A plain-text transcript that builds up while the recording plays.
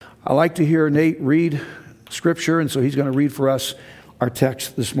I like to hear Nate read Scripture, and so he's going to read for us our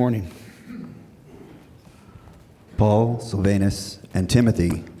text this morning. Paul, Silvanus, and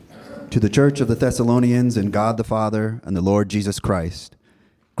Timothy, to the church of the Thessalonians in God the Father and the Lord Jesus Christ,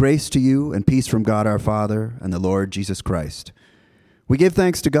 grace to you and peace from God our Father and the Lord Jesus Christ. We give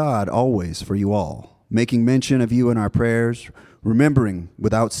thanks to God always for you all, making mention of you in our prayers, remembering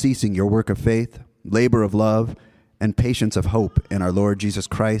without ceasing your work of faith, labor of love, and patience of hope in our Lord Jesus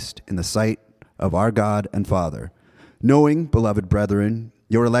Christ in the sight of our God and Father, knowing, beloved brethren,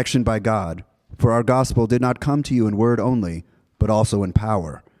 your election by God, for our gospel did not come to you in word only, but also in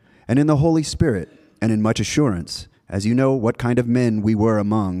power, and in the Holy Spirit, and in much assurance, as you know what kind of men we were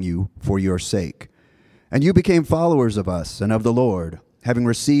among you for your sake. And you became followers of us and of the Lord, having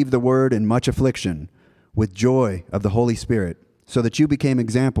received the word in much affliction, with joy of the Holy Spirit, so that you became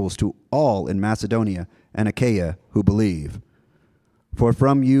examples to all in Macedonia and Achaia who believe. For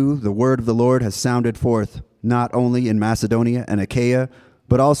from you the word of the Lord has sounded forth, not only in Macedonia and Achaia,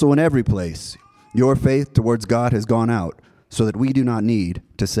 but also in every place. Your faith towards God has gone out, so that we do not need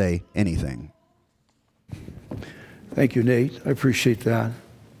to say anything. Thank you, Nate. I appreciate that.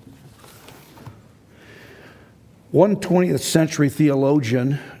 One 20th century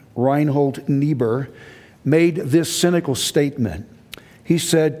theologian, Reinhold Niebuhr, made this cynical statement. He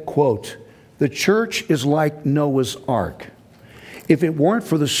said, quote, "The church is like Noah's Ark. If it weren't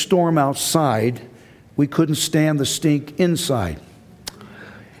for the storm outside, we couldn't stand the stink inside."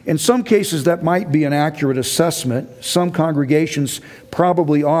 In some cases, that might be an accurate assessment. Some congregations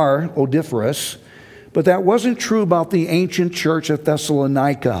probably are odoriferous, but that wasn't true about the ancient church at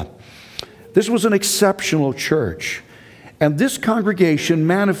Thessalonica. This was an exceptional church, and this congregation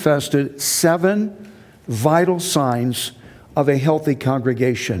manifested 7 vital signs of a healthy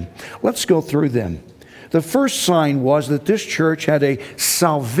congregation. Let's go through them. The first sign was that this church had a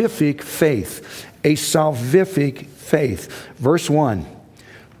salvific faith. A salvific faith. Verse 1,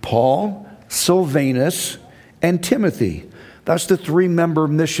 Paul, Silvanus, and Timothy. That's the 3-member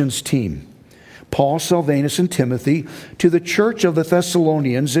missions team. Paul, Silvanus, and Timothy, to the church of the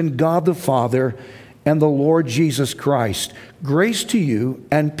Thessalonians in God the Father and the Lord Jesus Christ. Grace to you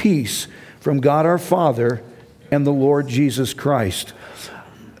and peace from God our Father and the Lord Jesus Christ.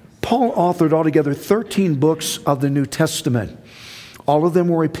 Paul authored altogether 13 books of the New Testament. All of them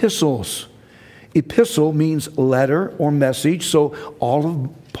were epistles. Epistle means letter or message, so all of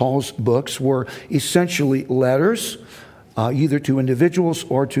Paul's books were essentially letters, either to individuals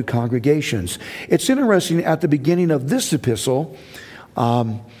or to congregations. It's interesting, at the beginning of this epistle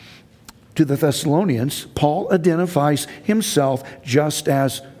to the Thessalonians, Paul identifies himself just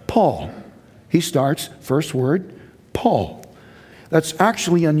as Paul. He starts, first word, Paul. That's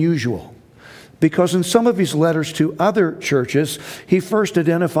actually unusual, because in some of his letters to other churches, he first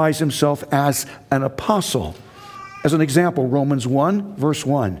identifies himself as an apostle. As an example, Romans 1, verse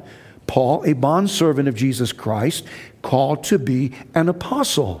 1, Paul, a bondservant of Jesus Christ, called to be an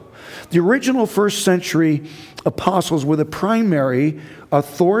apostle. The original first century apostles were the primary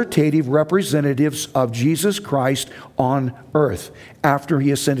authoritative representatives of Jesus Christ on earth after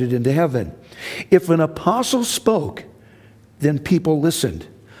he ascended into heaven. If an apostle spoke, then people listened,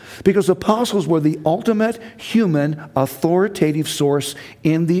 because apostles were the ultimate human authoritative source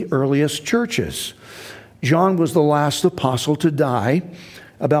in the earliest churches. John was the last apostle to die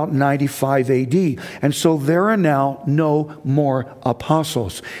about 95 AD. And so there are now no more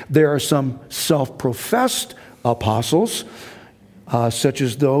apostles. There are some self-professed apostles, such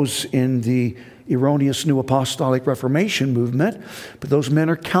as those in the erroneous New Apostolic Reformation movement, but those men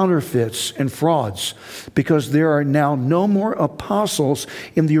are counterfeits and frauds, because there are now no more apostles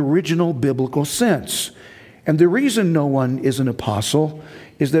in the original biblical sense. And the reason no one is an apostle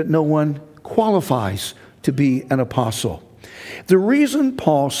is that no one qualifies to be an apostle. The reason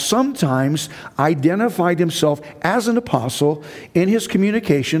Paul sometimes identified himself as an apostle in his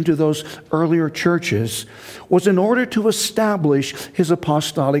communication to those earlier churches was in order to establish his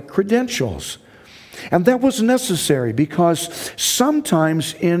apostolic credentials. And that was necessary because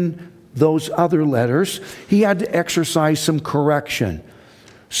sometimes in those other letters, he had to exercise some correction.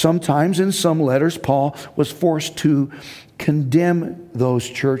 Sometimes in some letters, Paul was forced to condemn those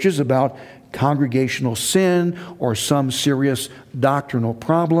churches about congregational sin or some serious doctrinal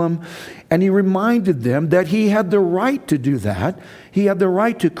problem. And he reminded them that he had the right to do that. He had the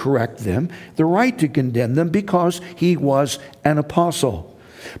right to correct them, the right to condemn them, because he was an apostle.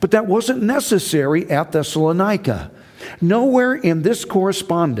 But that wasn't necessary at Thessalonica. Nowhere in this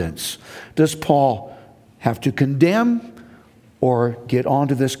correspondence does Paul have to condemn or get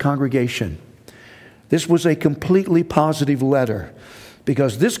onto this congregation. This was a completely positive letter.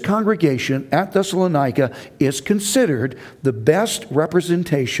 because this congregation at Thessalonica is considered the best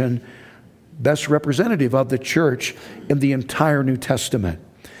representative of the church in the entire New Testament.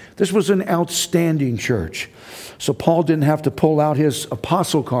 This was an outstanding church. So Paul didn't have to pull out his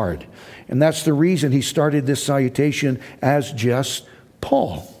apostle card. And that's the reason he started this salutation as just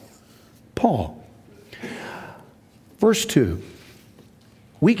Paul. Paul. Verse 2.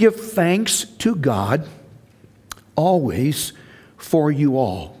 We give thanks to God always for you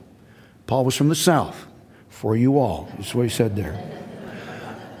all. Paul was from the south. For you all. That's what he said there.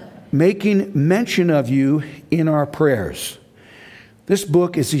 Making mention of you in our prayers. This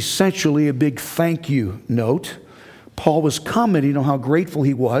book is essentially a big thank you note. Paul was commenting on how grateful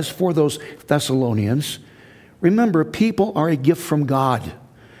he was for those Thessalonians. Remember, people are a gift from God,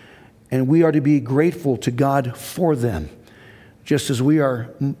 and we are to be grateful to God for them, just as we are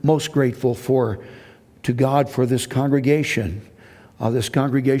most grateful to God for this congregation. This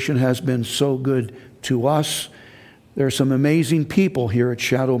congregation has been so good to us. There are some amazing people here at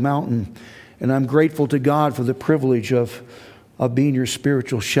Shadow Mountain, and I'm grateful to God for the privilege of being your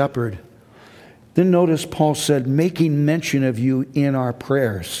spiritual shepherd. Then notice Paul said, making mention of you in our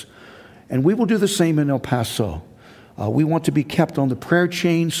prayers. And we will do the same in El Paso. We want to be kept on the prayer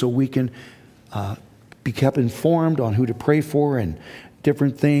chain so we can be kept informed on who to pray for and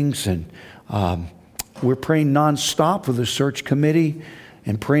different things. And we're praying nonstop for the search committee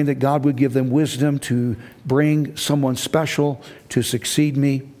and praying that God would give them wisdom to bring someone special to succeed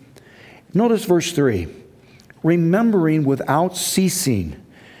me. Notice verse 3, remembering without ceasing.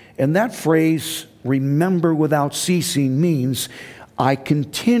 And that phrase, remember without ceasing, means I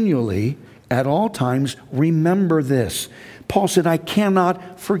continually, at all times, remember this. Paul said, I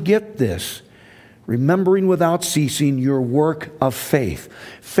cannot forget this. Remembering without ceasing your work of faith.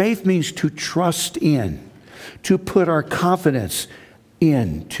 Faith means to trust in, to put our confidence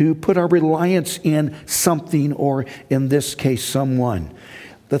in, to put our reliance in something, or in this case, someone.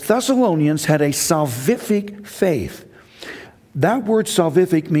 The Thessalonians had a salvific faith. That word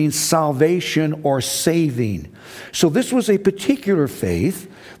salvific means salvation or saving. So this was a particular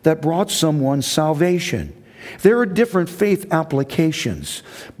faith that brought someone salvation. There are different faith applications,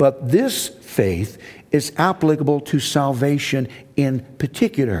 but this faith is applicable to salvation in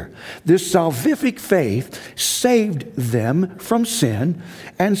particular. This salvific faith saved them from sin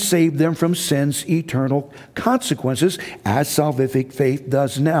and saved them from sin's eternal consequences, as salvific faith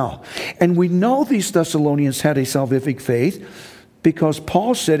does now. And we know these Thessalonians had a salvific faith because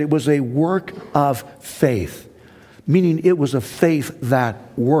Paul said it was a work of faith, meaning it was a faith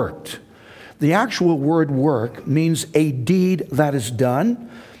that worked. The actual word work means a deed that is done.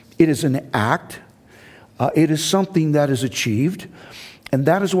 It is an act. It is something that is achieved. And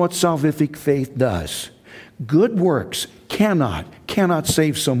that is what salvific faith does. Good works cannot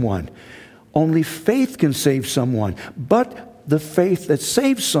save someone. Only faith can save someone. But the faith that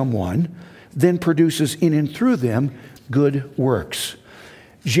saves someone then produces in and through them good works.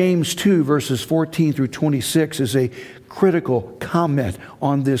 James 2, verses 14 through 26 is a critical comment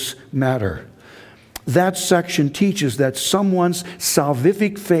on this matter. That section teaches that someone's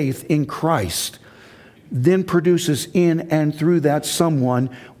salvific faith in Christ then produces in and through that someone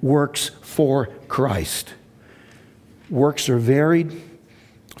works for Christ. Works are varied,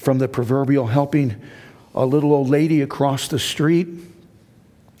 from the proverbial helping a little old lady across the street,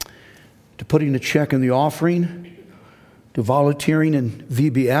 to putting a check in the offering, to volunteering in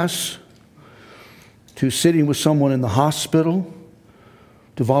VBS, to sitting with someone in the hospital,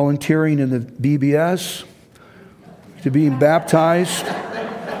 to volunteering in the BBS, to being baptized,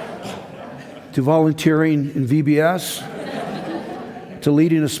 to volunteering in VBS, to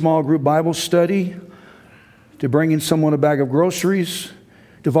leading a small group Bible study, to bringing someone a bag of groceries,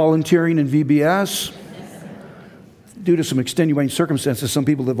 to volunteering in VBS. Due to some extenuating circumstances, some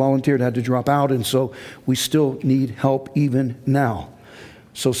people that volunteered had to drop out, and so we still need help even now.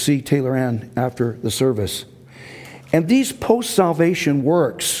 So see Taylor Ann after the service. And these post-salvation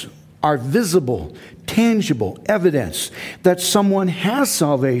works are visible, tangible evidence that someone has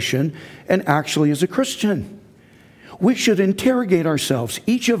salvation and actually is a Christian. We should interrogate ourselves.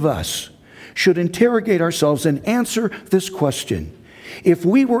 Each of us should interrogate ourselves and answer this question. If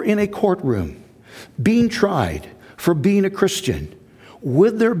we were in a courtroom being tried for being a Christian,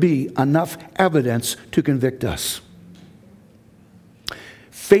 would there be enough evidence to convict us?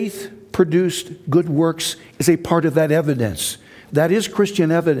 Faith-produced good works is a part of that evidence. That is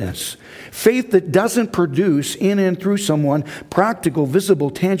Christian evidence. Faith that doesn't produce in and through someone practical, visible,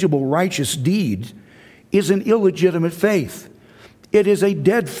 tangible, righteous deeds is an illegitimate faith. It is a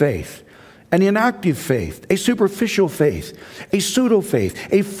dead faith. an inactive faith, a superficial faith, a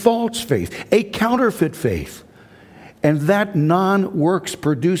pseudo-faith, a false faith, a counterfeit faith. And that non-works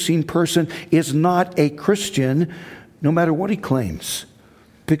producing person is not a Christian, no matter what he claims,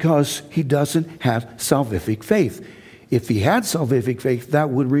 because he doesn't have salvific faith. If he had salvific faith, that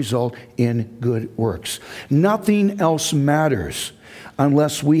would result in good works. Nothing else matters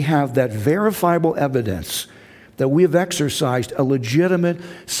unless we have that verifiable evidence that we have exercised a legitimate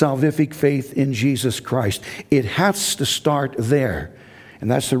salvific faith in Jesus Christ. It has to start there.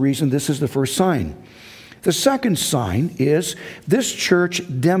 And that's the reason this is the first sign. The second sign is this church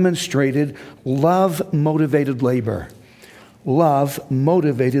demonstrated love-motivated labor.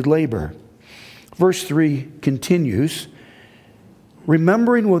 Love-motivated labor. Verse 3 continues,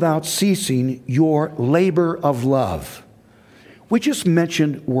 remembering without ceasing your labor of love. We just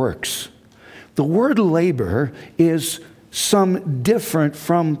mentioned works. The word labor is some different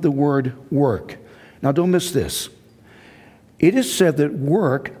from the word work. Now don't miss this. It is said that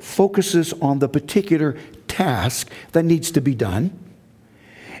work focuses on the particular task that needs to be done,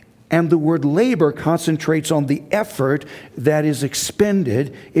 and the word labor concentrates on the effort that is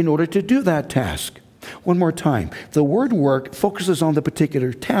expended in order to do that task. One more time. The word work focuses on the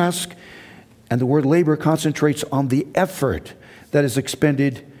particular task, and the word labor concentrates on the effort that is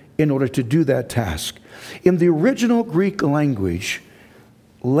expended in order to do that task. In the original Greek language,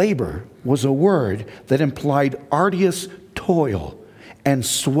 labor was a word that implied arduous toil and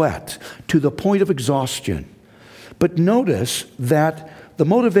sweat to the point of exhaustion. But notice that the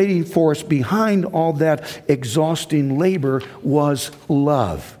motivating force behind all that exhausting labor was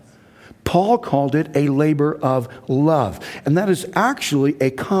love. Paul called it a labor of love, and that is actually a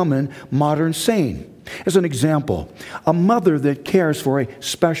common modern saying. As an example, a mother that cares for a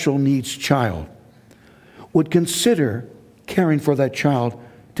special needs child would consider caring for that child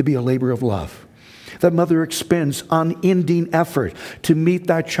to be a labor of love. That mother expends unending effort to meet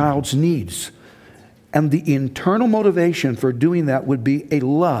that child's needs. And the internal motivation for doing that would be a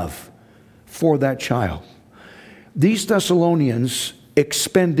love for that child. These Thessalonians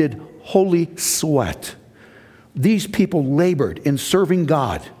expended holy sweat. These people labored in serving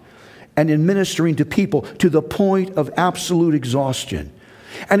God and in ministering to people to the point of absolute exhaustion.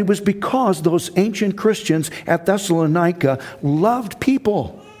 And it was because those ancient Christians at Thessalonica loved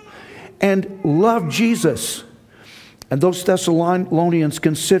people and loved Jesus. And those Thessalonians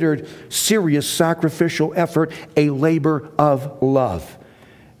considered serious sacrificial effort a labor of love.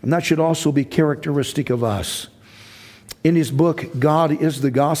 And that should also be characteristic of us. In his book, God is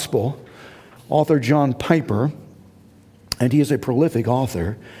the Gospel, author John Piper, and he is a prolific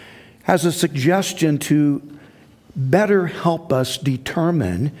author, has a suggestion to better help us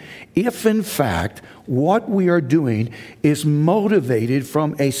determine if, in fact, what we are doing is motivated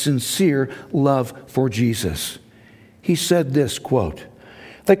from a sincere love for Jesus. He said this, quote,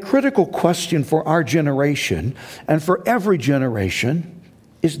 "The critical question for our generation and for every generation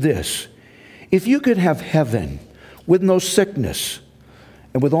is this: if you could have heaven with no sickness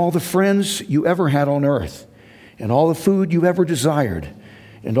and with all the friends you ever had on earth and all the food you ever desired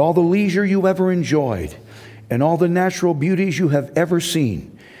and all the leisure you ever enjoyed and all the natural beauties you have ever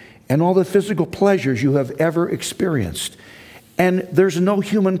seen and all the physical pleasures you have ever experienced, and there's no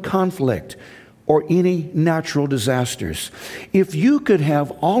human conflict or any natural disasters. If you could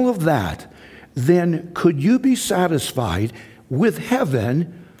have all of that, then could you be satisfied with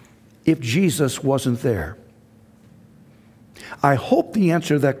heaven if Jesus wasn't there?" I hope the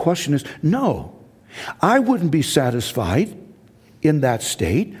answer to that question is no. I wouldn't be satisfied in that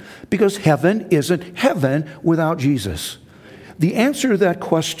state because heaven isn't heaven without Jesus. The answer to that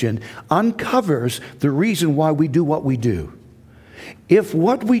question uncovers the reason why we do what we do. If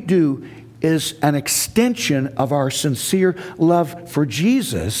what we do is an extension of our sincere love for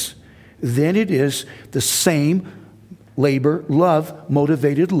Jesus, then it is the same labor,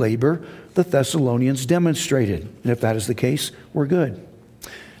 love-motivated labor the Thessalonians demonstrated. And if that is the case, we're good.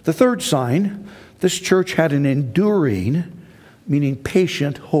 The third sign, this church had an enduring, meaning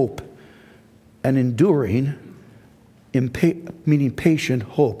patient hope. An enduring, meaning patient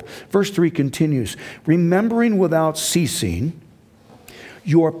hope. Verse 3 continues, remembering without ceasing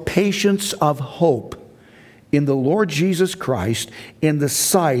your patience of hope in the Lord Jesus Christ in the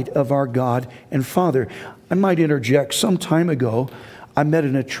sight of our God and Father. I might interject, some time ago, I met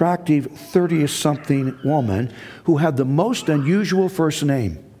an attractive 30-something woman who had the most unusual first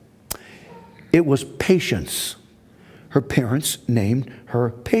name. It was Patience. Her parents named her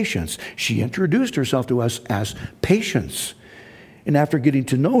Patience. She introduced herself to us as Patience. And after getting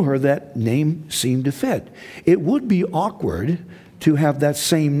to know her, that name seemed to fit. It would be awkward to have that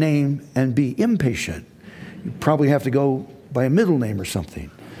same name and be impatient. You probably have to go by a middle name or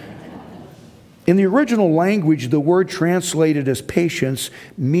something. In the original language, the word translated as patience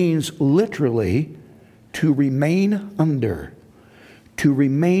means literally to remain under. To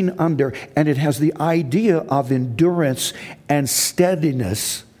remain under. And it has the idea of endurance and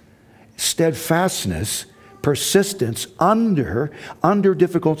steadiness, steadfastness, persistence under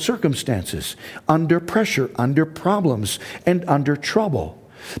difficult circumstances, under pressure, under problems, and under trouble.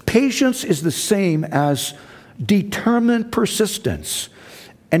 Patience is the same as determined persistence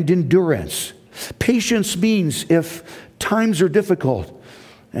and endurance. Patience means if times are difficult,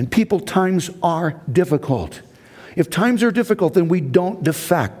 and times are difficult. If times are difficult, then we don't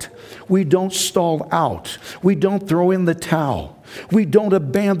defect. We don't stall out. We don't throw in the towel. We don't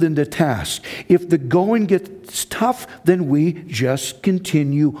abandon the task. If the going gets tough, then we just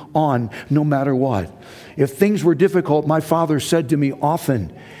continue on no matter what. If things were difficult, my father said to me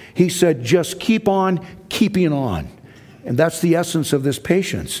often, he said, just keep on keeping on. And that's the essence of this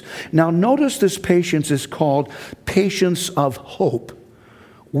patience. Now notice this patience is called patience of hope.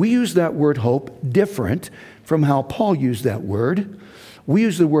 We use that word hope different from how Paul used that word. We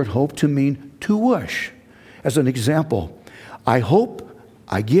use the word hope to mean to wish. As an example, I hope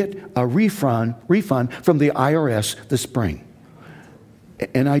I get a refund from the IRS this spring.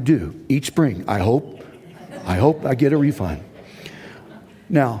 And I do. Each spring, I hope I get a refund.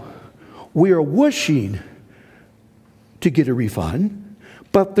 Now, we are wishing to get a refund,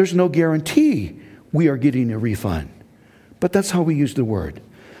 but there's no guarantee we are getting a refund. But that's how we use the word.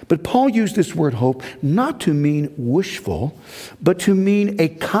 But Paul used this word hope not to mean wishful, but to mean a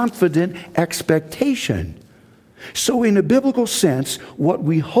confident expectation. So in a biblical sense, what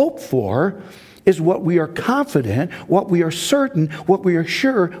we hope for is what we are confident, what we are certain, what we are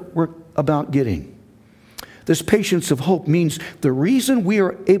sure we're about getting. This patience of hope means the reason we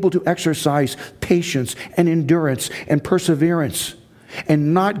are able to exercise patience and endurance and perseverance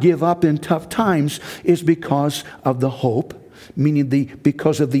and not give up in tough times is because of the hope, meaning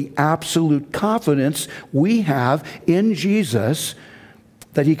because of the absolute confidence we have in Jesus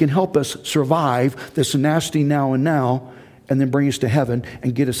that he can help us survive this nasty now and then bring us to heaven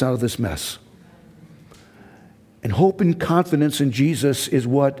and get us out of this mess. And hope and confidence in Jesus is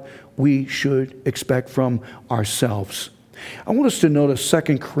what we should expect from ourselves. I want us to notice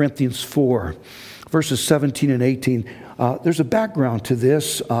 2 Corinthians 4, verses 17 and 18. There's a background to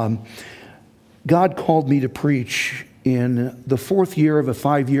this. God called me to preach in the fourth year of a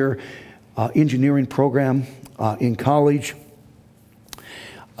 5-year engineering program in college.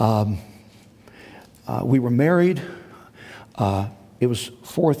 We were married. It was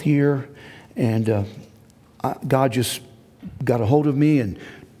fourth year, and God just got a hold of me and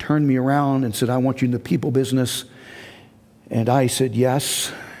turned me around and said, I want you in the people business. And I said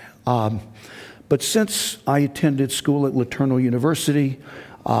yes. But since I attended school at LeTourneau University,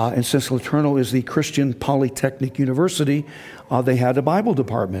 and since LeTourneau is the Christian Polytechnic University, they had a Bible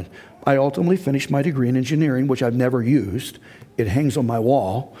department. I ultimately finished my degree in engineering, which I've never used. It hangs on my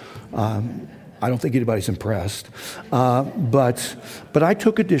wall. I don't think anybody's impressed. But I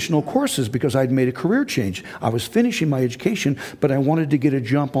took additional courses because I'd made a career change. I was finishing my education, but I wanted to get a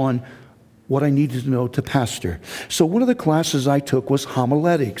jump on what I needed to know to pastor. So one of the classes I took was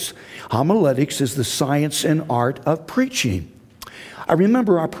homiletics. Homiletics is the science and art of preaching. I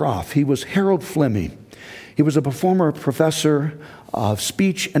remember our prof. He was Harold Fleming. He was a former professor of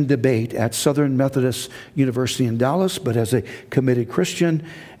speech and debate at Southern Methodist University in Dallas, but as a committed Christian,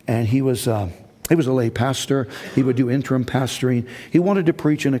 and he was a lay pastor. He would do interim pastoring. He wanted to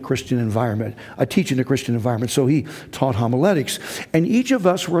preach in a Christian environment, teach in a Christian environment, so he taught homiletics. And each of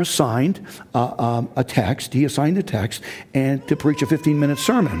us were assigned a text. He assigned a text and to preach a 15-minute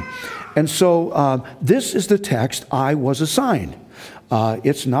sermon. And so this is the text I was assigned.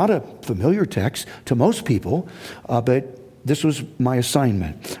 It's not a familiar text to most people, but this was my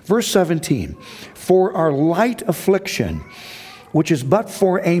assignment. Verse 17, for our light affliction, which is but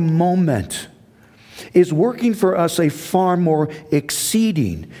for a moment, is working for us a far more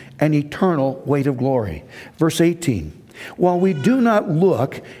exceeding and eternal weight of glory. Verse 18, while we do not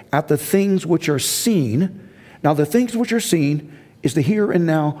look at the things which are seen, now the things which are seen is the here and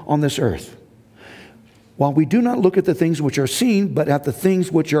now on this earth. While we do not look at the things which are seen, but at the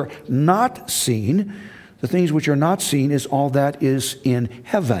things which are not seen, the things which are not seen is all that is in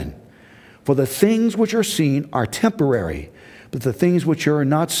heaven. For the things which are seen are temporary, but the things which are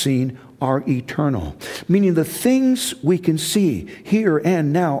not seen are eternal. Meaning the things we can see here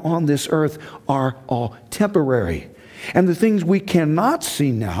and now on this earth are all temporary. And the things we cannot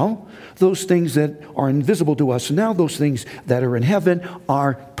see now, those things that are invisible to us now, those things that are in heaven,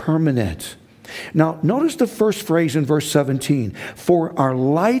 are permanent. Now, notice the first phrase in verse 17. For our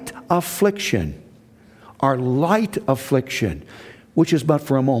light affliction, which is but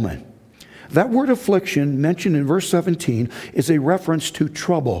for a moment. That word affliction mentioned in verse 17 is a reference to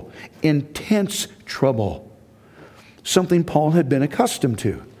trouble, intense trouble, something Paul had been accustomed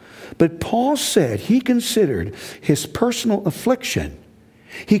to. But Paul said he considered his personal affliction,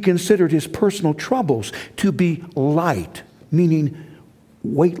 he considered his personal troubles to be light, meaning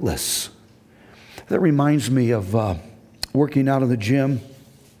weightless. That reminds me of working out in the gym,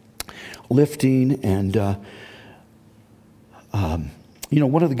 lifting, and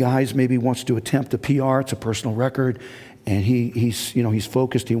one of the guys maybe wants to attempt a PR. It's a personal record, and he's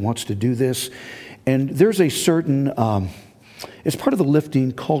focused. He wants to do this, and there's a certain. It's part of the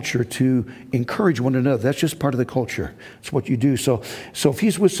lifting culture to encourage one another. That's just part of the culture. It's what you do. So if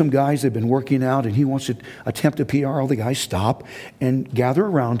he's with some guys, they've been working out, and he wants to attempt a PR, all the guys stop and gather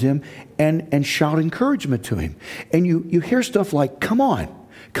around him and shout encouragement to him. And you hear stuff like, come on,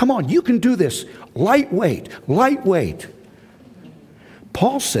 you can do this. Lightweight.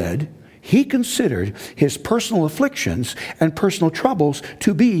 Paul said he considered his personal afflictions and personal troubles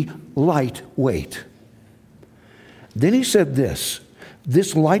to be lightweight. Then he said this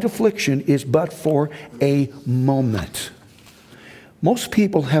light affliction is but for a moment. Most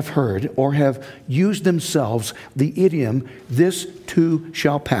people have heard or have used themselves the idiom, this too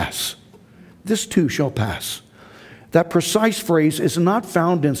shall pass. This too shall pass. That precise phrase is not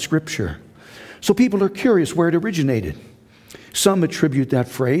found in Scripture. So people are curious where it originated. Some attribute that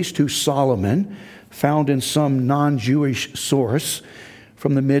phrase to Solomon, found in some non-Jewish source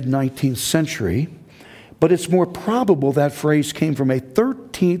from the mid-19th century. But it's more probable that phrase came from a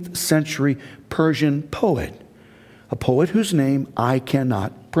 13th century Persian poet, a poet whose name I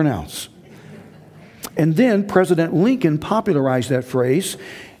cannot pronounce. And then President Lincoln popularized that phrase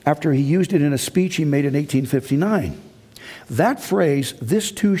after he used it in a speech he made in 1859. That phrase,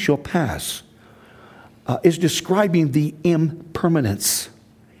 this too shall pass, is describing the impermanence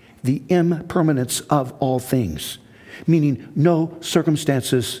of all things, meaning no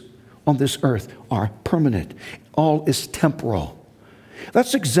circumstances on this earth are permanent. All is temporal.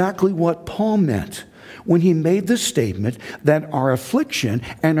 That's exactly what Paul meant when he made the statement that our affliction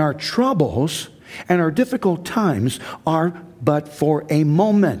and our troubles and our difficult times are but for a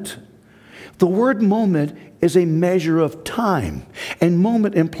moment. The word moment is a measure of time, and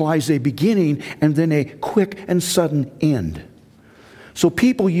moment implies a beginning and then a quick and sudden end. So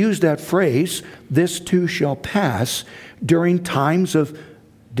people use that phrase, this too shall pass, during times of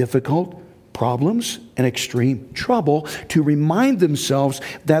difficult problems and extreme trouble to remind themselves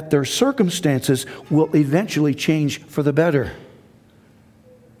that their circumstances will eventually change for the better.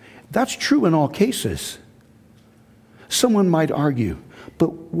 That's true in all cases. Someone might argue,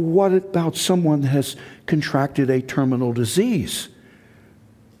 but what about someone that has contracted a terminal disease?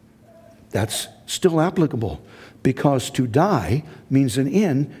 That's still applicable, because to die means an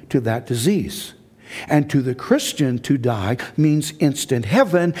end to that disease. And to the Christian, to die means instant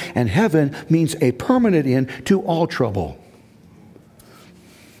heaven, and heaven means a permanent end to all trouble.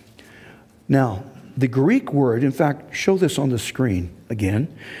 Now, the Greek word, in fact, show this on the screen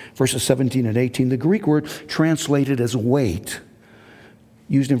again, verses 17 and 18. The Greek word translated as weight,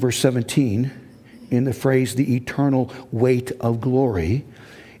 used in verse 17 in the phrase, the eternal weight of glory,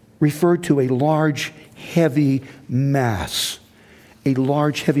 referred to a large, heavy mass. A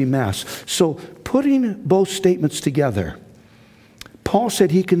large, heavy mass. So, putting both statements together, Paul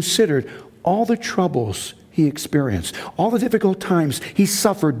said he considered all the troubles he experienced, all the difficult times he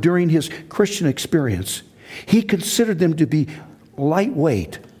suffered during his Christian experience. He considered them to be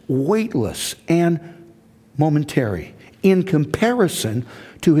lightweight, weightless, and momentary in comparison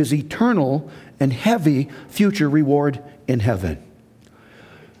to his eternal and heavy future reward in heaven.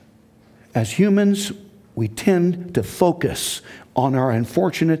 As humans, we tend to focus on our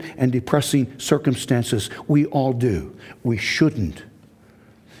unfortunate and depressing circumstances. We all do. We shouldn't.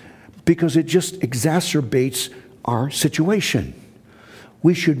 Because it just exacerbates our situation.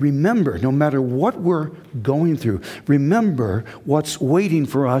 We should remember, no matter what we're going through, remember what's waiting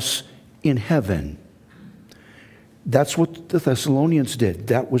for us in heaven. That's what the Thessalonians did.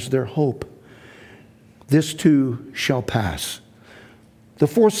 That was their hope. This too shall pass. The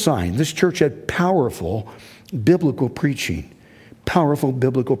fourth sign, this church had powerful biblical preaching. Powerful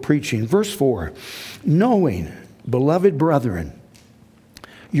biblical preaching. Verse 4, knowing, beloved brethren,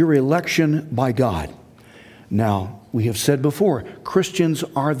 your election by God. Now, we have said before, Christians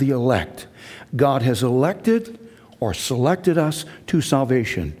are the elect. God has elected or selected us to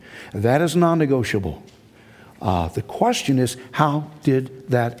salvation. That is non-negotiable. The question is, how did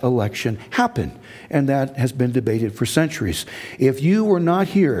that election happen? And that has been debated for centuries. If you were not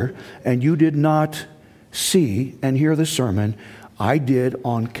here and you did not see and hear the sermon I did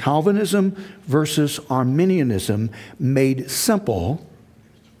on Calvinism versus Arminianism made simple,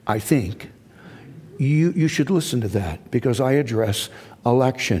 I think, you should listen to that because I address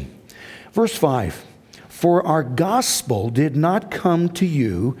election. Verse 5, for our gospel did not come to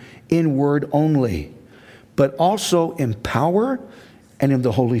you in word only, but also in power and in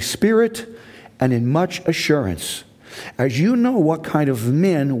the Holy Spirit and in much assurance, as you know what kind of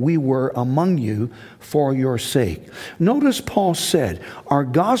men we were among you for your sake. Notice Paul said, our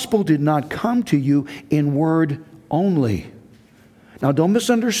gospel did not come to you in word only. Now, don't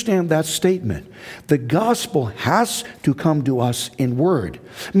misunderstand that statement. The gospel has to come to us in word,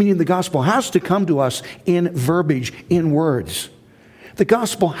 meaning the gospel has to come to us in verbiage, in words. The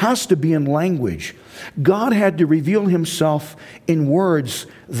gospel has to be in language. God had to reveal himself in words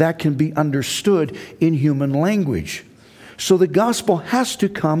that can be understood in human language. So the gospel has to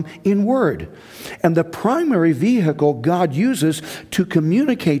come in word. And the primary vehicle God uses to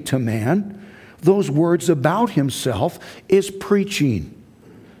communicate to man those words about himself is preaching.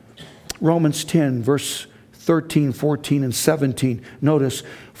 Romans 10, verse 13, 14, and 17. Notice,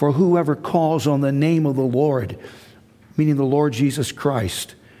 for whoever calls on the name of the Lord, meaning the Lord Jesus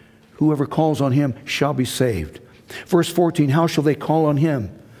Christ, whoever calls on him shall be saved. Verse 14, how shall they call on him?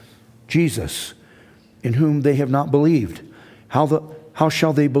 Jesus, in whom they have not believed. How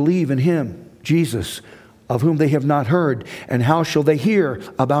shall they believe in him? Jesus, of whom they have not heard. And how shall they hear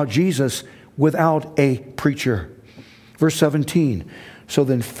about Jesus without a preacher? Verse 17, so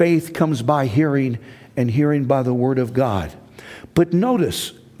then faith comes by hearing, and hearing by the word of God. But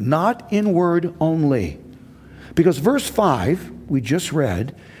notice, not in word only. Because verse 5, we just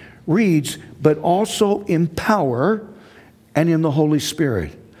read, reads, but also in power and in the Holy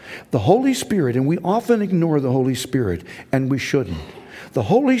Spirit. The Holy Spirit, and we often ignore the Holy Spirit, and we shouldn't. The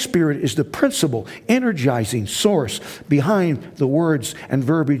Holy Spirit is the principal, energizing source behind the words and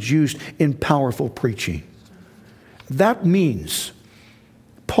verbiage used in powerful preaching. That means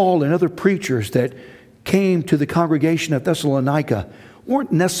Paul and other preachers that came to the congregation at Thessalonica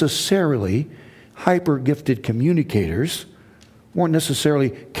weren't necessarily hyper-gifted communicators, weren't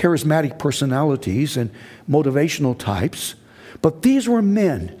necessarily charismatic personalities and motivational types, but these were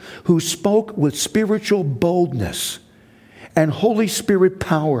men who spoke with spiritual boldness and Holy Spirit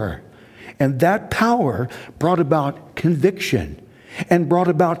power. And that power brought about conviction and brought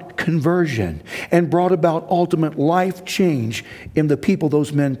about conversion and brought about ultimate life change in the people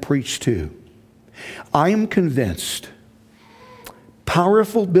those men preached to. I am convinced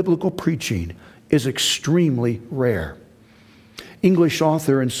powerful biblical preaching is extremely rare. English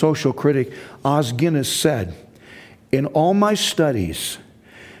author and social critic Os Guinness said, in all my studies,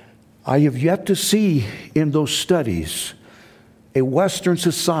 I have yet to see in those studies a Western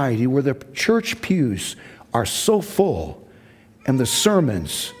society where the church pews are so full and the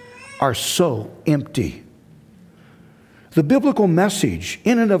sermons are so empty. The biblical message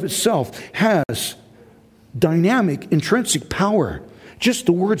in and of itself has dynamic, intrinsic power. Just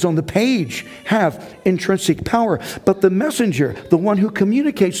the words on the page have intrinsic power. But the messenger, the one who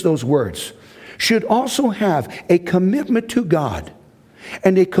communicates those words, should also have a commitment to God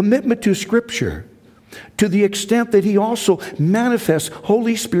and a commitment to Scripture to the extent that he also manifests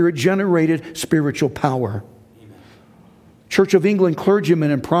Holy Spirit-generated spiritual power. Church of England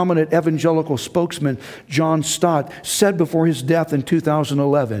clergyman and prominent evangelical spokesman John Stott said before his death in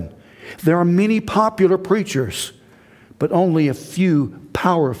 2011, there are many popular preachers, but only a few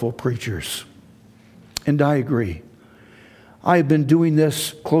powerful preachers. And I agree. I have been doing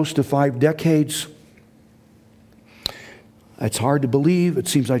this close to 5 decades. It's hard to believe. It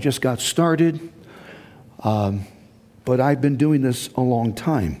seems I just got started. But I've been doing this a long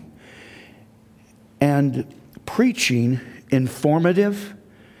time. And preaching informative,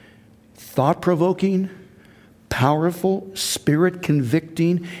 thought-provoking, powerful,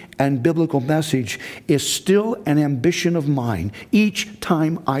 spirit-convicting, and biblical message is still an ambition of mine each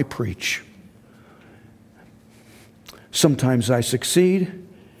time I preach. Sometimes I succeed,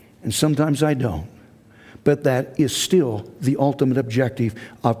 and sometimes I don't. But that is still the ultimate objective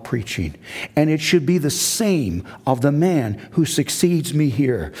of preaching. And it should be the same of the man who succeeds me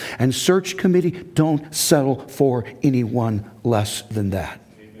here. And search committee, don't settle for anyone less than that.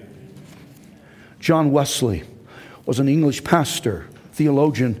 Amen. John Wesley was an English pastor,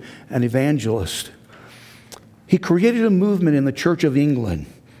 theologian, and evangelist. He created a movement in the Church of England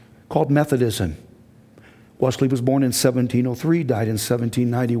called Methodism. Wesley was born in 1703, died in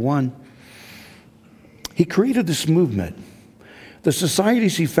 1791. He created this movement. The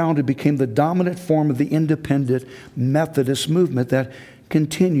societies he founded became the dominant form of the independent Methodist movement that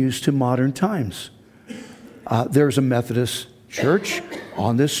continues to modern times. There's a Methodist church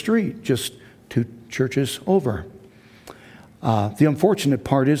on this street, just 2 churches over. The unfortunate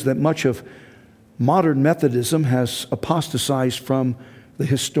part is that much of modern Methodism has apostatized from the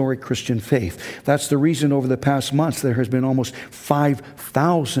historic Christian faith. That's the reason over the past months there has been almost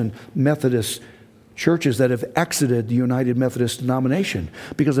 5,000 Methodist churches that have exited the United Methodist denomination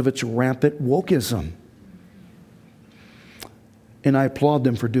because of its rampant wokeism. And I applaud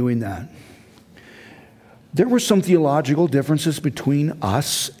them for doing that. There were some theological differences between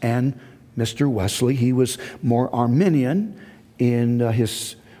us and Mr. Wesley. He was more Arminian in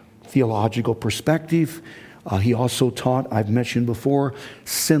his theological perspective. He also taught, I've mentioned before,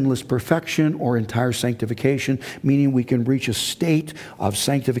 sinless perfection or entire sanctification, meaning we can reach a state of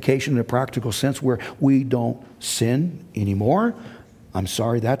sanctification in a practical sense where we don't sin anymore. I'm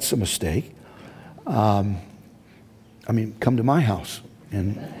sorry, that's a mistake. Come to my house.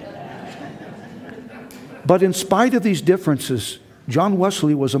 But in spite of these differences, John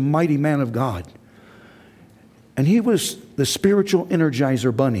Wesley was a mighty man of God. And he was the spiritual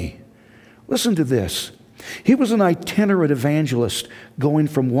Energizer Bunny. Listen to this. He was an itinerant evangelist going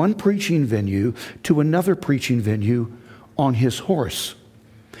from one preaching venue to another preaching venue on his horse.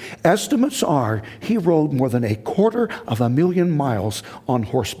 Estimates are he rode more than 250,000 miles on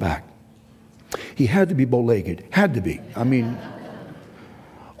horseback. He had to be bow-legged. Had to be.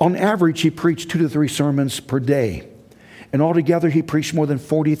 On average, he preached 2 to 3 sermons per day. And altogether, he preached more than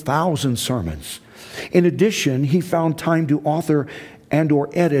 40,000 sermons. In addition, he found time to author and or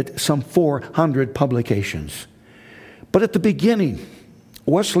edit some 400 publications. But at the beginning,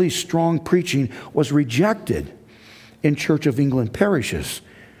 Wesley's strong preaching was rejected in Church of England parishes.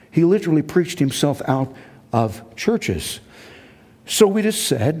 He literally preached himself out of churches. So it is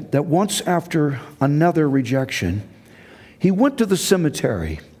said that once after another rejection, he went to the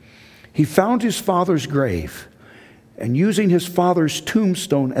cemetery. He found his father's grave, and using his father's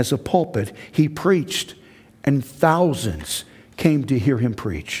tombstone as a pulpit, he preached, and thousands came to hear him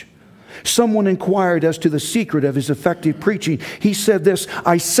preach. Someone inquired as to the secret of his effective preaching. He said this,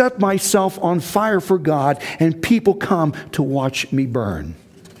 "I set myself on fire for God, and people come to watch me burn."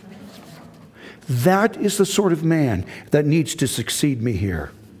 That is the sort of man that needs to succeed me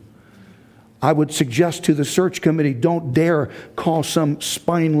here. I would suggest to the search committee, don't dare call some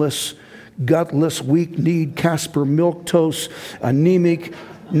spineless, gutless, weak-kneed, Casper milquetoast, anemic,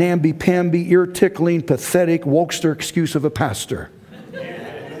 namby-pamby, ear-tickling, pathetic, wokester excuse of a pastor.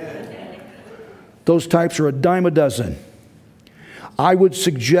 Those types are a dime a dozen. I would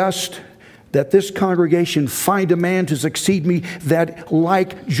suggest that this congregation find a man to succeed me that,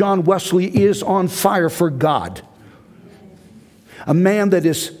 like John Wesley, is on fire for God. A man that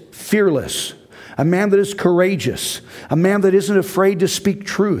is fearless, a man that is courageous, a man that isn't afraid to speak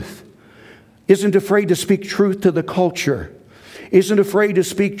truth, isn't afraid to speak truth to the culture, isn't afraid to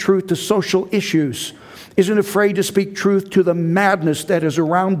speak truth to social issues, isn't afraid to speak truth to the madness that is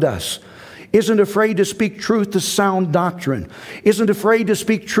around us, isn't afraid to speak truth to sound doctrine, isn't afraid to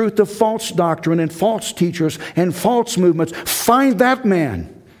speak truth to false doctrine and false teachers and false movements. Find that man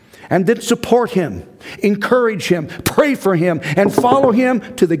and then support him, encourage him, pray for him, and follow him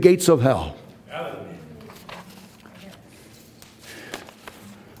to the gates of hell.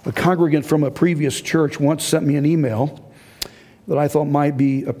 A congregant from a previous church once sent me an email that I thought might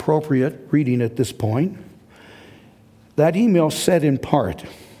be appropriate reading at this point. That email said in part,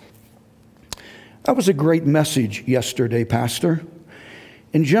 "That was a great message yesterday, Pastor.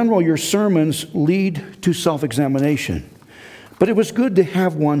 In general, your sermons lead to self-examination, but it was good to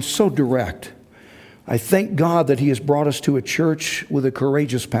have one so direct. I thank God that He has brought us to a church with a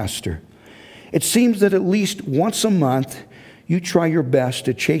courageous pastor. It seems that at least once a month, you try your best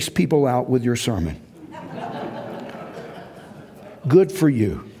to chase people out with your sermon. Good for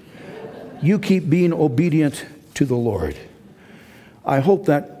you. You keep being obedient to the Lord." I hope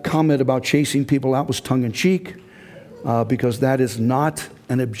that comment about chasing people out was tongue-in-cheek, because that is not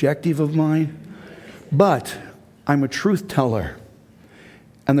an objective of mine. But I'm a truth teller,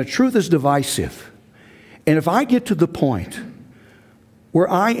 and the truth is divisive. And if I get to the point where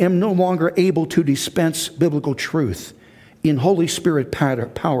I am no longer able to dispense biblical truth in Holy Spirit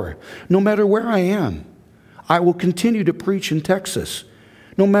power, no matter where I am, I will continue to preach in Texas.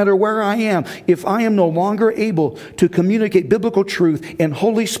 No matter where I am, if I am no longer able to communicate biblical truth in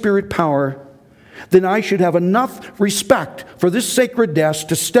Holy Spirit power, then I should have enough respect for this sacred desk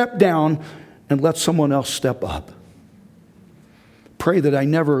to step down and let someone else step up. Pray that I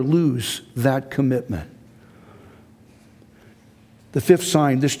never lose that commitment. The fifth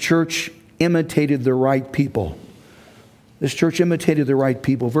sign, this church imitated the right people. This church imitated the right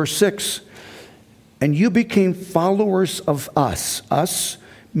people. Verse 6, and you became followers of us. Us,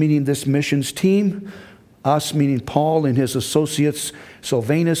 meaning this missions team. Us, meaning Paul and his associates,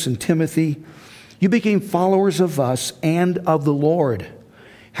 Silvanus and Timothy. You became followers of us and of the Lord,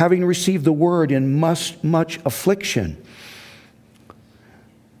 having received the word in much affliction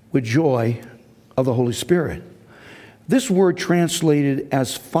with joy of the Holy Spirit. This word translated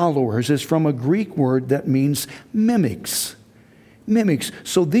as followers is from a Greek word that means mimics. Mimics.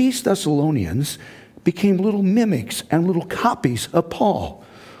 So these Thessalonians became little mimics and little copies of Paul,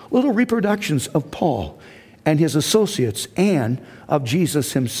 little reproductions of Paul and his associates and of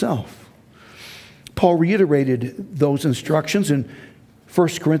Jesus himself. Paul reiterated those instructions in 1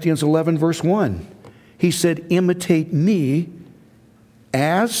 Corinthians 11, verse 1. He said, imitate me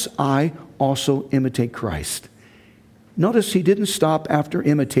as I also imitate Christ. Notice he didn't stop after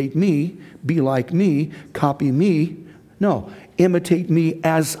imitate me, be like me, copy me. No, imitate me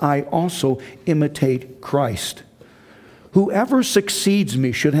as I also imitate Christ. Whoever succeeds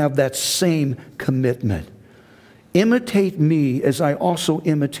me should have that same commitment. Imitate me as I also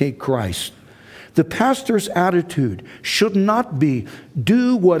imitate Christ. The pastor's attitude should not be,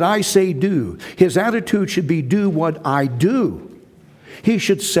 do what I say do. His attitude should be, do what I do. He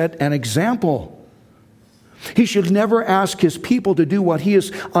should set an example. He should never ask his people to do what he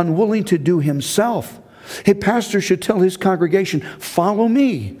is unwilling to do himself. A pastor should tell his congregation, follow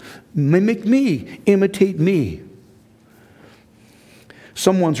me, mimic me, imitate me.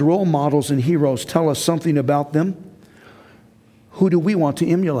 Someone's role models and heroes tell us something about them. Who do we want to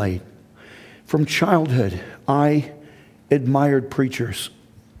emulate? From childhood, I admired preachers.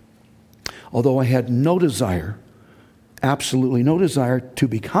 Although I had no desire, absolutely no desire to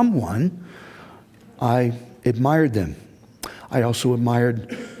become one, I admired them. I also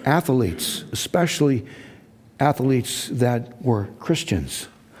admired athletes, especially athletes that were Christians.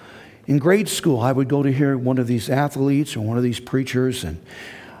 In grade school, I would go to hear one of these athletes or one of these preachers and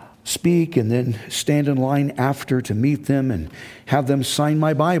speak and then stand in line after to meet them and have them sign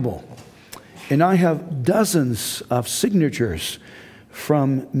my Bible. And I have dozens of signatures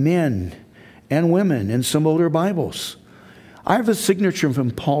from men and women in some older Bibles. I have a signature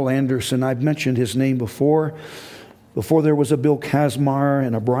from Paul Anderson. I've mentioned his name before. Before there was a Bill Kazmaier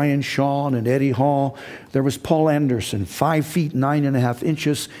and a Brian Shaw and an Eddie Hall, there was Paul Anderson, 5 feet 9.5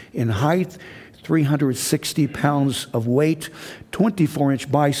 inches in height, 360 pounds of weight,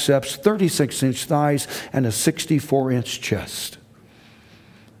 24-inch biceps, 36-inch thighs, and a 64-inch chest.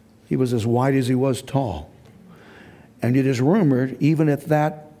 He was as wide as he was tall. And it is rumored, even at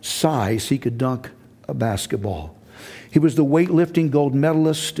that size, he could dunk a basketball. He was the weightlifting gold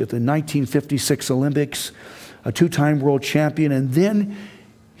medalist at the 1956 Olympics, a 2-time world champion, and then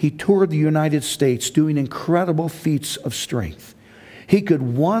he toured the United States doing incredible feats of strength. He could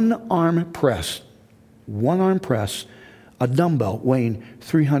one-arm press a dumbbell weighing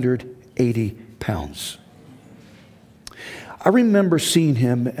 380 pounds. I remember seeing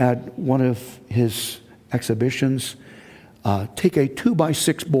him at one of his exhibitions take a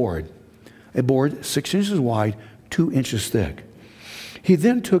 2x6 board, a board 6 inches wide, 2 inches thick. He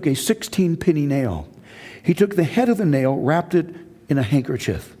then took a 16-penny nail. He took the head of the nail, wrapped it in a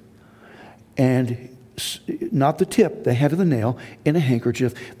handkerchief, and not the tip, the head of the nail in a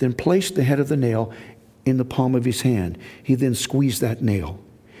handkerchief, then placed the head of the nail in the palm of his hand. He then squeezed that nail.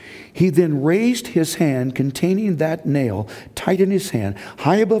 He then raised his hand containing that nail tight in his hand,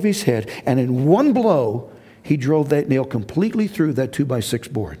 high above his head, and in one blow, he drove that nail completely through that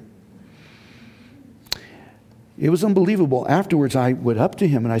 2x6 board. It was unbelievable. Afterwards, I went up to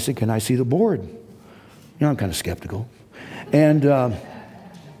him and I said, "Can I see the board?" You know, I'm kind of skeptical. And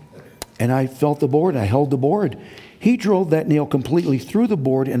I felt the board. I held the board. He drove that nail completely through the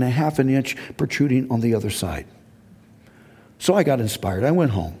board and a 1/2 inch protruding on the other side. So I got inspired. I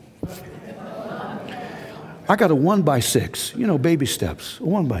went home. I got a 1x6, baby steps, a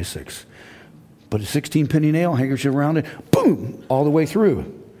 1x6. Put a 16-penny nail, handkerchief around it, boom, all the way through.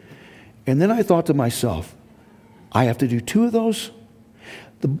 And then I thought to myself, I have to do 2 of those?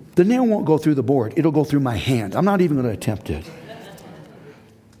 The nail won't go through the board. It'll go through my hand. I'm not even going to attempt it.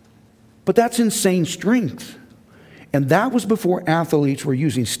 But that's insane strength. And that was before athletes were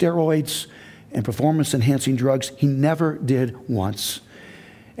using steroids and performance-enhancing drugs. He never did once.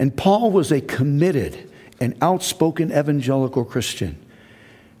 And Paul was a committed and outspoken evangelical Christian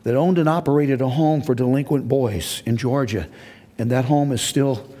that owned and operated a home for delinquent boys in Georgia. And that home is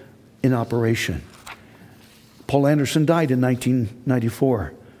still in operation. Paul Anderson died in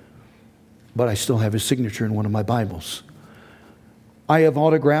 1994, but I still have his signature in one of my Bibles. I have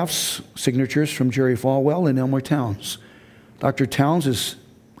autographs, signatures from Jerry Falwell and Elmer Towns. Dr. Towns is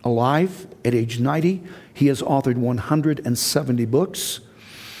alive at age 90. He has authored 170 books.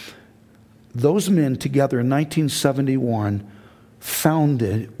 Those men together in 1971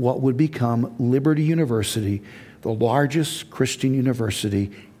 founded what would become Liberty University, the largest Christian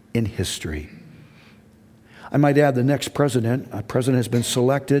university in history. I might add the next president has been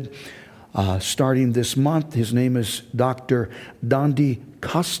selected starting this month. His name is Dr. Dondi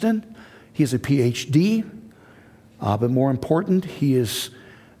Costin. He has a PhD, but more important, he is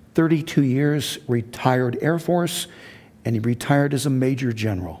 32 years retired Air Force, and he retired as a Major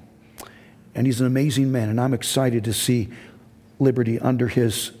General. And he's an amazing man, and I'm excited to see Liberty under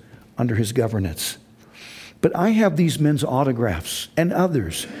his governance. But I have these men's autographs and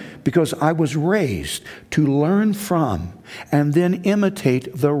others because I was raised to learn from and then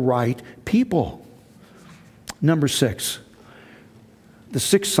imitate the right people. Number 6, the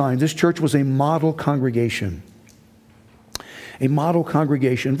sixth sign, this church was a model congregation. A model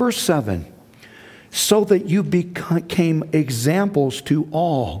congregation. Verse 7, so that you became examples to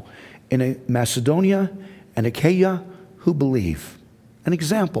all in Macedonia and Achaia who believe. An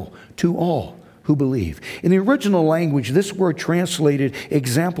example to all who believe. In the original language, this word translated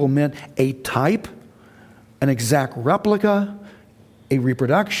example meant a type, an exact replica, a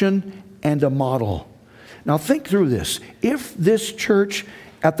reproduction, and a model. Now think through this. If this church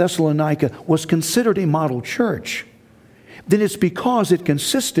at Thessalonica was considered a model church, then it's because it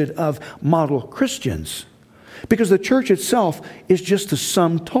consisted of model Christians. Because the church itself is just the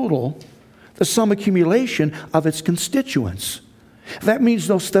sum total, the sum accumulation of its constituents. That means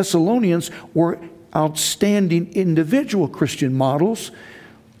those Thessalonians were outstanding individual Christian models,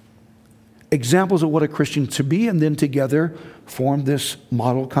 examples of what a Christian to be, and then together formed this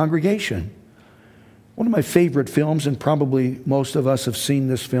model congregation. One of my favorite films, and probably most of us have seen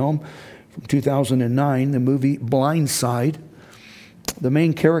this film, from 2009, the movie Blind Side. The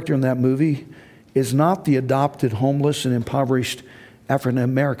main character in that movie is not the adopted, homeless, and impoverished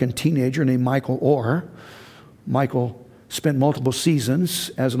African-American teenager named Michael Orr. Michael spent multiple seasons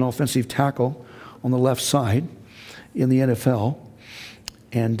as an offensive tackle on the left side in the NFL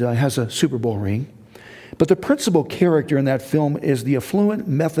and has a Super Bowl ring. But the principal character in that film is the affluent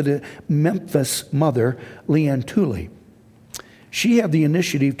Memphis mother, Leanne Tooley. She had the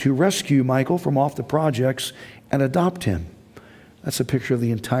initiative to rescue Michael from off the projects and adopt him. That's a picture of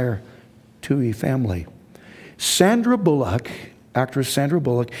the entire Tooley family. Sandra Bullock, actress Sandra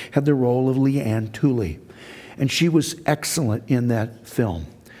Bullock, had the role of Leanne Tooley. And she was excellent in that film.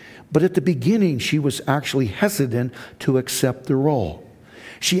 But at the beginning, she was actually hesitant to accept the role.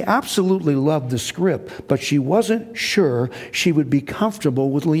 She absolutely loved the script, but she wasn't sure she would be comfortable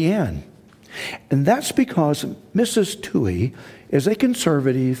with Leanne. And that's because Mrs. Toohey is a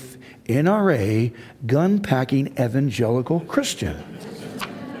conservative, NRA, gun-packing evangelical Christian.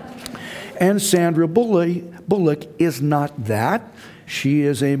 And Sandra Bullock is not that. She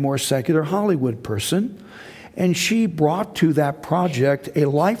is a more secular Hollywood person. And she brought to that project a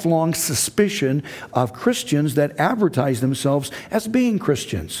lifelong suspicion of Christians that advertise themselves as being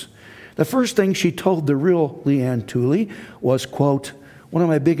Christians. The first thing she told the real Leanne Tooley was, quote, one of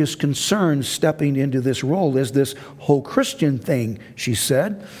my biggest concerns stepping into this role is this whole Christian thing, she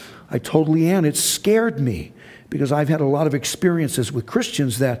said. I told Leanne it scared me because I've had a lot of experiences with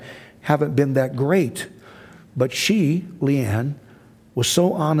Christians that haven't been that great. But she, Leanne, was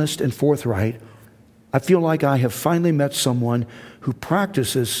so honest and forthright. I feel like I have finally met someone who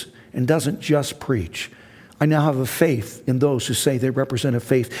practices and doesn't just preach. I now have a faith in those who say they represent a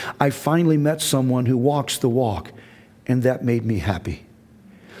faith. I finally met someone who walks the walk, and that made me happy.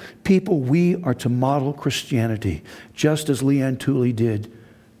 People, we are to model Christianity, just as Leanne Tooley did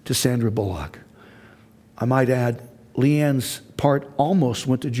to Sandra Bullock. I might add, Leanne's part almost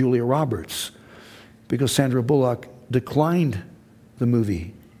went to Julia Roberts because Sandra Bullock declined the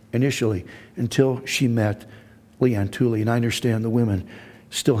movie initially until she met Leanne Tooley. And I understand the women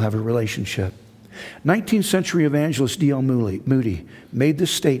still have a relationship. 19th century evangelist D.L. Moody made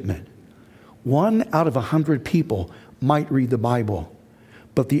this statement: 1 out of 100 people might read the Bible,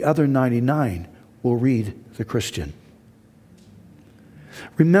 but the other 99 will read the Christian.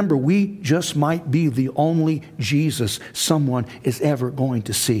 Remember, we just might be the only Jesus someone is ever going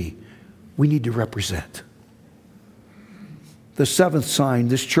to see. We need to represent. The seventh sign,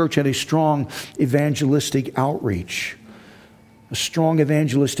 this church had a strong evangelistic outreach. a strong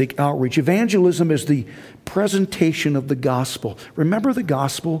evangelistic outreach. Evangelism is the presentation of the gospel. Remember the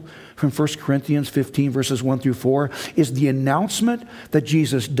gospel from 1 Corinthians 15, verses 1 through 4, is the announcement that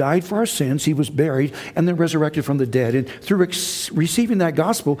Jesus died for our sins, he was buried, and then resurrected from the dead. And through receiving that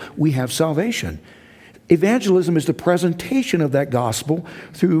gospel, we have salvation. Evangelism is the presentation of that gospel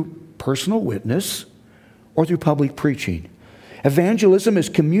through personal witness or through public preaching. Evangelism is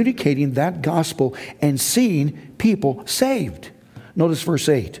communicating that gospel and seeing people saved. Notice verse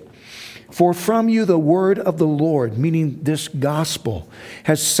 8. For from you the word of the Lord, meaning this gospel,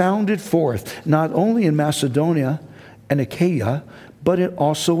 has sounded forth, not only in Macedonia and Achaia, but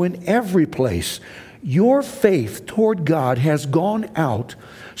also in every place. Your faith toward God has gone out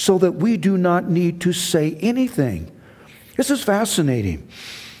so that we do not need to say anything. This is fascinating.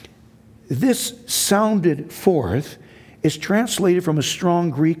 This sounded forth is translated from a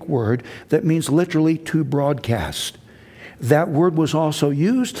strong Greek word that means literally to broadcast. That word was also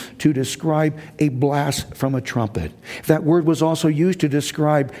used to describe a blast from a trumpet. That word was also used to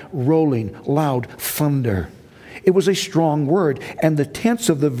describe rolling, loud thunder. It was a strong word, and the tense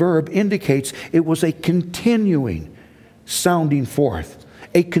of the verb indicates it was a continuing sounding forth,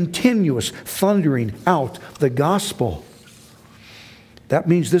 a continuous thundering out the gospel. That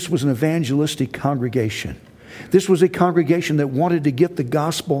means this was an evangelistic congregation. This was a congregation that wanted to get the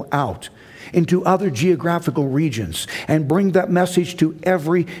gospel out into other geographical regions and bring that message to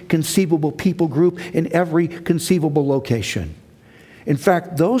every conceivable people group in every conceivable location. In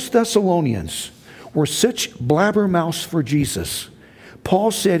fact, those Thessalonians were such blabbermouths for Jesus.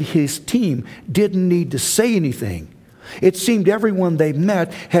 Paul said his team didn't need to say anything. It seemed everyone they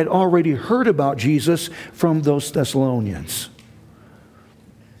met had already heard about Jesus from those Thessalonians.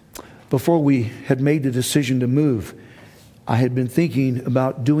 Before we had made the decision to move, I had been thinking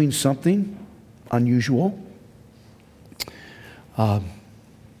about doing something unusual. That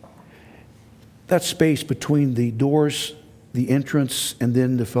space between the doors, the entrance, and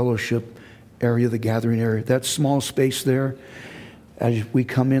then the fellowship area, the gathering area, that small space there, as we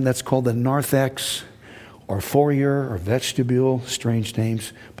come in, that's called the narthex or foyer or vestibule, strange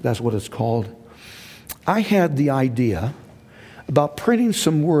names, but that's what it's called. I had the idea about printing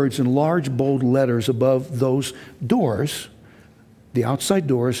some words in large, bold letters above those doors, the outside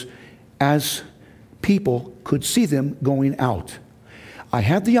doors, as people could see them going out. I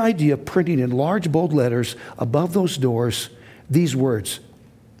had the idea of printing in large, bold letters above those doors these words: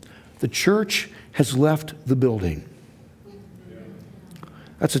 the church has left the building.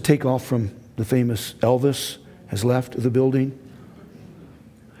 That's a takeoff from the famous Elvis has left the building.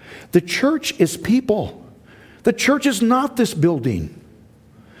 The church is people. The church is not this building.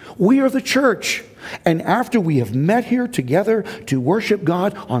 We are the church. And after we have met here together to worship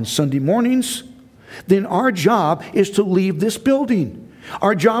God on Sunday mornings, then our job is to leave this building.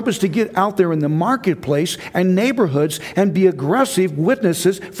 Our job is to get out there in the marketplace and neighborhoods and be aggressive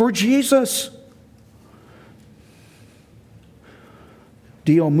witnesses for Jesus.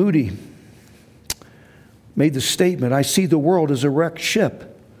 D.L. Moody made the statement, I see the world as a wrecked ship.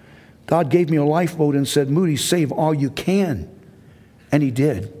 God gave me a lifeboat and said, Moody, save all you can. And he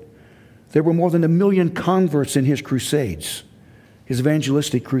did. There were more than 1 million converts in his crusades, his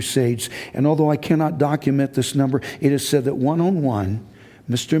evangelistic crusades. And although I cannot document this number, it is said that one-on-one,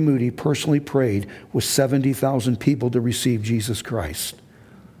 Mr. Moody personally prayed with 70,000 people to receive Jesus Christ.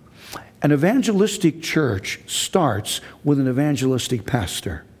 An evangelistic church starts with an evangelistic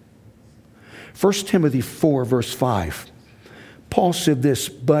pastor. 1 Timothy 4, verse 5. Paul said this,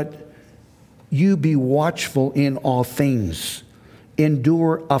 but you be watchful in all things.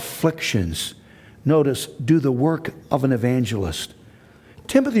 Endure afflictions. Notice, do the work of an evangelist.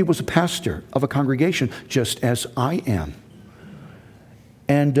 Timothy was a pastor of a congregation, just as I am.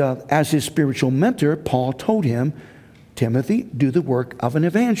 And as his spiritual mentor, Paul told him, Timothy, do the work of an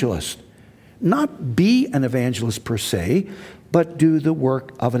evangelist. Not be an evangelist per se, but do the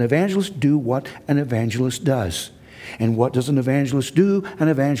work of an evangelist. Do what an evangelist does. And what does an evangelist do? An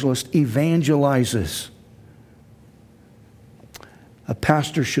evangelist evangelizes. A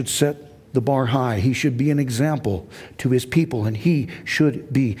pastor should set the bar high. He should be an example to his people, and he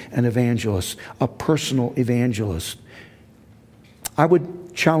should be an evangelist, a personal evangelist. I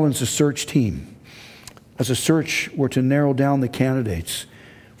would challenge the search team, as a search were to narrow down the candidates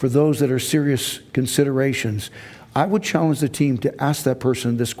for those that are serious considerations. I would challenge the team to ask that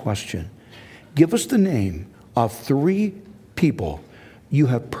person this question. Give us the name of 3 people you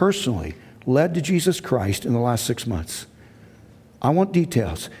have personally led to Jesus Christ in the last 6 months. I want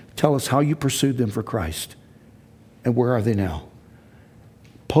details. Tell us how you pursued them for Christ and where are they now.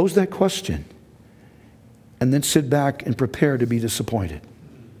 Pose that question. and then sit back and prepare to be disappointed.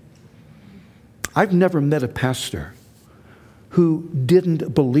 I've never met a pastor who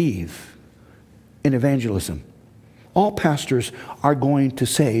didn't believe in evangelism. All pastors are going to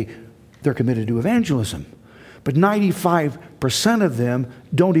say they're committed to evangelism, but 95% of them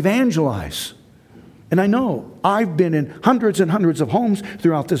don't evangelize. And I know I've been in hundreds and hundreds of homes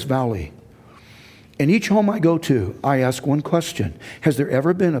throughout this valley. In each home I go to, I ask one question: has there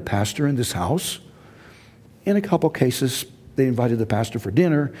ever been a pastor in this house? In a couple cases, they invited the pastor for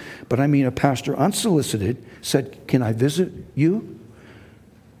dinner, but I mean a pastor unsolicited said, "Can I visit you?"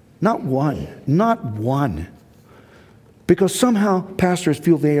 Not one, not one. Because somehow pastors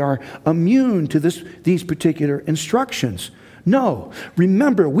feel they are immune to these particular instructions. No,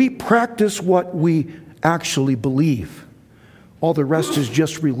 remember, we practice what we actually believe. All the rest is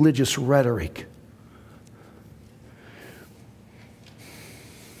just religious rhetoric.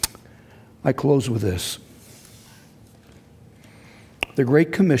 I close with this. The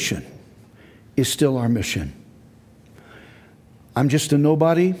Great Commission is still our mission. I'm just a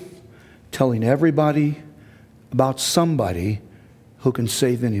nobody telling everybody about somebody who can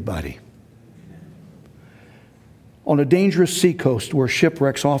save anybody. On a dangerous seacoast where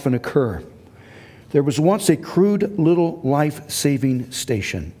shipwrecks often occur, there was once a crude little life-saving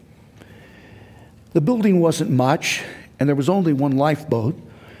station. The building wasn't much, and there was only one lifeboat,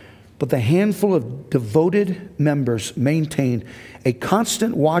 but the handful of devoted members maintained a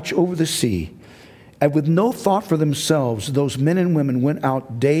constant watch over the sea, and with no thought for themselves, those men and women went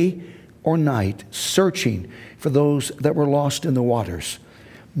out day or night searching for those that were lost in the waters.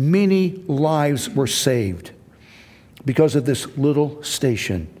 Many lives were saved because of this little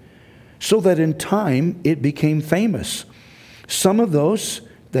station, so that in time it became famous. Some of those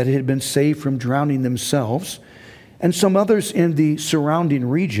that had been saved from drowning themselves, and some others in the surrounding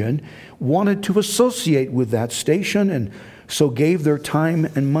region, wanted to associate with that station and so gave their time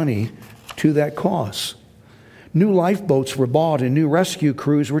and money to that cause. New lifeboats were bought and new rescue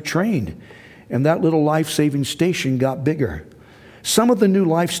crews were trained, and that little life-saving station got bigger. Some of the new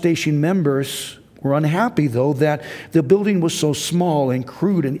life station members were unhappy, though, that the building was so small and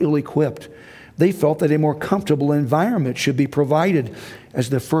crude and ill-equipped. They felt that a more comfortable environment should be provided as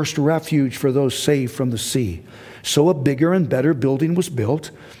the first refuge for those saved from the sea. So a bigger and better building was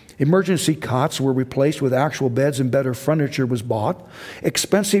built. Emergency cots were replaced with actual beds and better furniture was bought.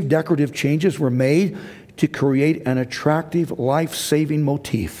 Expensive decorative changes were made to create an attractive life-saving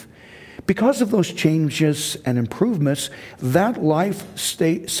motif. Because of those changes and improvements, that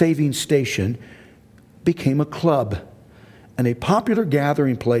life-saving station became a club and a popular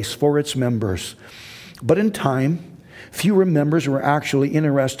gathering place for its members. But in time, fewer members were actually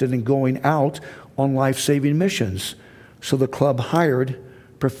interested in going out on life-saving missions, so the club hired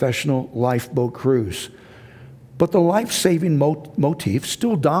professional lifeboat crews. But the life-saving motif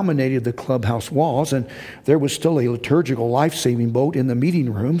still dominated the clubhouse walls, and there was still a liturgical life-saving boat in the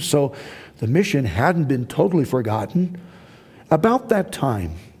meeting room, so the mission hadn't been totally forgotten. About that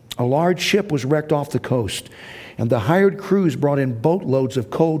time, a large ship was wrecked off the coast, and the hired crews brought in boatloads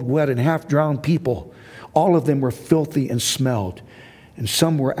of cold, wet, and half-drowned people. All of them were filthy and smelled, and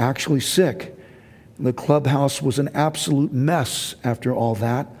some were actually sick. The clubhouse was an absolute mess after all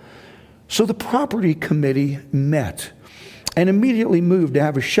that. So the property committee met and immediately moved to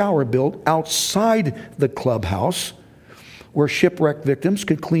have a shower built outside the clubhouse where shipwreck victims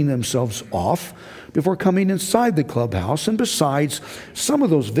could clean themselves off before coming inside the clubhouse. And besides, some of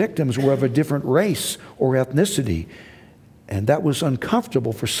those victims were of a different race or ethnicity, and that was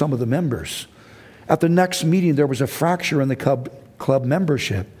uncomfortable for some of the members. At the next meeting, there was a fracture in the club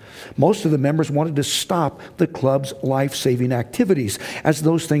membership. Most of the members wanted to stop the club's life-saving activities, as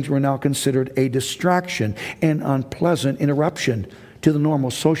those things were now considered a distraction and unpleasant interruption to the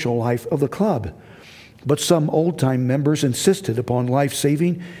normal social life of the club. But some old-time members insisted upon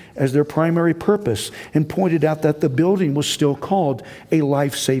life-saving as their primary purpose and pointed out that the building was still called a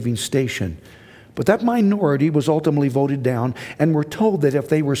life-saving station. But that minority was ultimately voted down and were told that if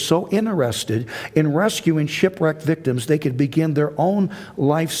they were so interested in rescuing shipwrecked victims, they could begin their own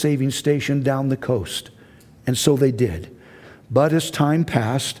life-saving station down the coast. And so they did. But as time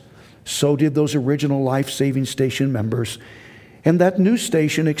passed, so did those original life-saving station members. And that new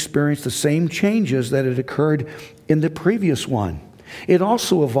station experienced the same changes that had occurred in the previous one. It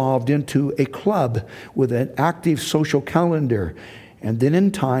also evolved into a club with an active social calendar. And then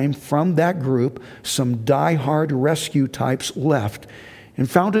in time, from that group, some die-hard rescue types left and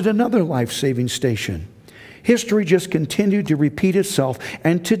founded another life-saving station. History just continued to repeat itself.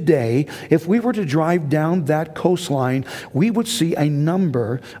 And today, if we were to drive down that coastline, we would see a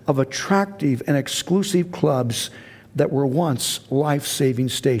number of attractive and exclusive clubs that were once life-saving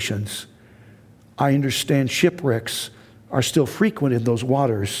stations. I understand shipwrecks are still frequent in those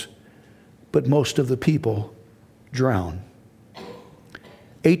waters, but most of the people drown.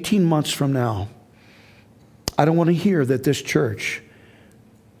 18 months from now, I don't want to hear that this church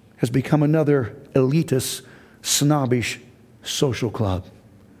has become another elitist, snobbish social club.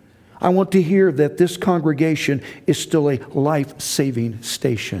 I want to hear that this congregation is still a life-saving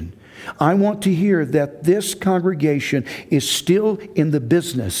station. I want to hear that this congregation is still in the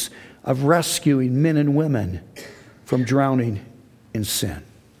business of rescuing men and women from drowning in sin.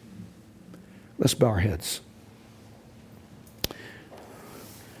 Let's bow our heads.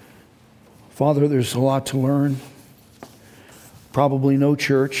 Father, there's a lot to learn. Probably no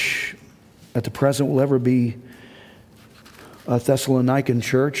church at the present will ever be a Thessalonican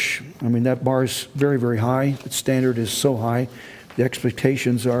church. I mean, that bar is very, very high. The standard is so high. The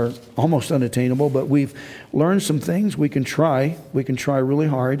expectations are almost unattainable, but we've learned some things we can try. We can try really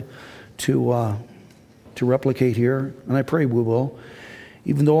hard to replicate here, and I pray we will.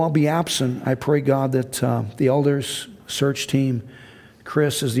 Even though I'll be absent, I pray, God, that the elders, search team,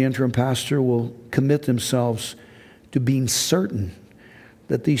 Chris as the interim pastor will commit themselves to being certain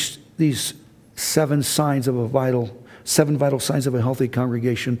that these seven vital signs of a healthy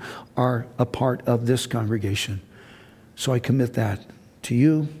congregation are a part of this congregation. So I commit that to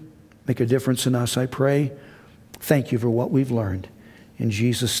you. Make a difference in us, I pray. Thank you for what we've learned. In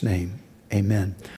Jesus' name, amen.